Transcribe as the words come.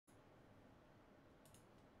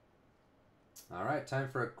All right, time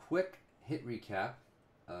for a quick hit recap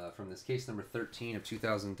from this case number 13 of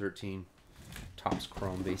 2013 Topps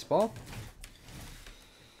Chrome Baseball.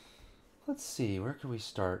 Let's see, where could we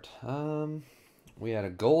start? We had a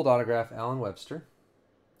gold autograph, Alan Webster,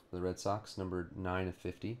 for the Red Sox, numbered 9 of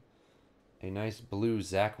 50. A nice blue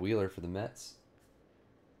Zach Wheeler for the Mets,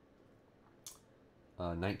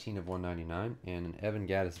 19 of 199. And an Evan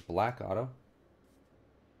Gattis black auto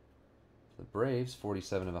for the Braves,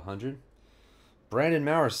 47 of 100. Brandon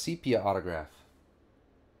Maurer sepia autograph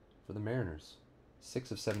for the Mariners,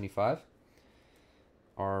 6 of 75.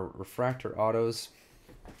 Our refractor autos,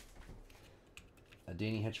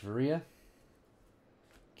 Danny Hechavarria,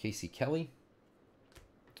 Casey Kelly,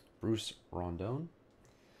 Bruce Rondon,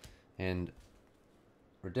 and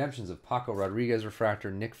redemptions of Paco Rodriguez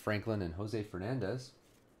refractor, Nick Franklin, and Jose Fernandez.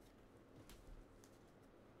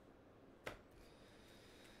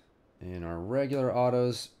 And our regular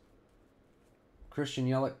autos, Christian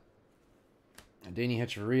Yelich, Danny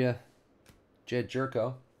Hechavarria, Jed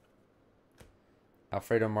Jerko,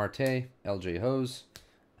 Alfredo Marte, LJ Hose,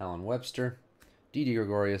 Alan Webster, Didi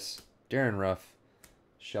Gregorius, Darren Ruff,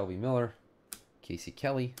 Shelby Miller, Casey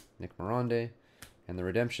Kelly, Nick Mirande, and the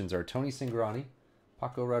redemptions are Tony Cingrani,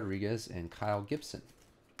 Paco Rodriguez, and Kyle Gibson.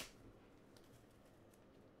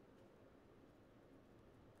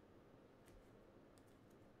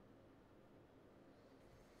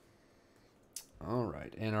 All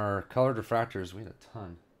right, and our colored refractors, we had a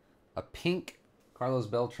ton. A pink Carlos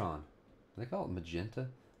Beltran. They call it magenta.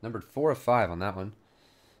 Numbered 4 of 5 on that one.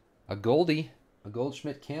 A Goldie, a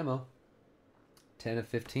Goldschmidt camo, 10 of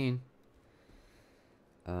 15.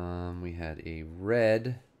 We had a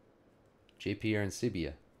red JP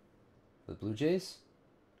Arancibia. The Blue Jays,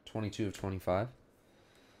 22 of 25.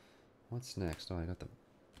 What's next? Oh, I got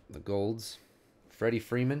the golds. Freddie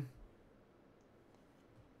Freeman,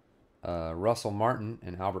 Russell Martin,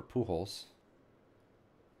 and Albert Pujols.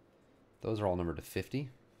 Those are all numbered to 50.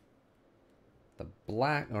 The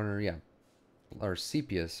black, or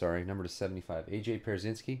sepia, sorry, numbered to 75. AJ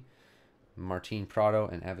Pierzynski, Martin Prado,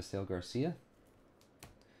 and Avisail Garcia.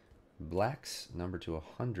 Blacks, numbered to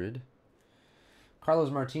 100. Carlos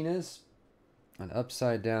Martinez, an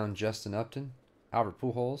upside down Justin Upton, Albert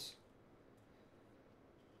Pujols,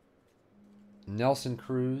 Nelson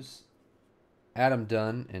Cruz, Adam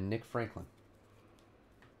Dunn, and Nick Franklin.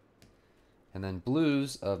 And then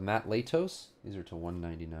blues of Matt Latos. These are to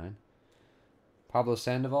 199. Pablo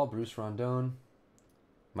Sandoval, Bruce Rondon,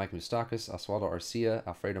 Mike Moustakas, Oswaldo Arcia,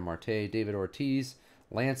 Alfredo Marte, David Ortiz,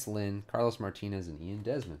 Lance Lynn, Carlos Martinez, and Ian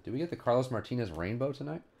Desmond. Did we get the Carlos Martinez rainbow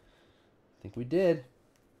tonight? I think we did.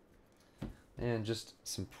 And just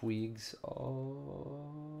some Puigs.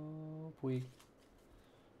 Oh, Puig.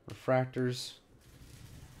 Refractors.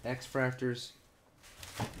 X-fractors.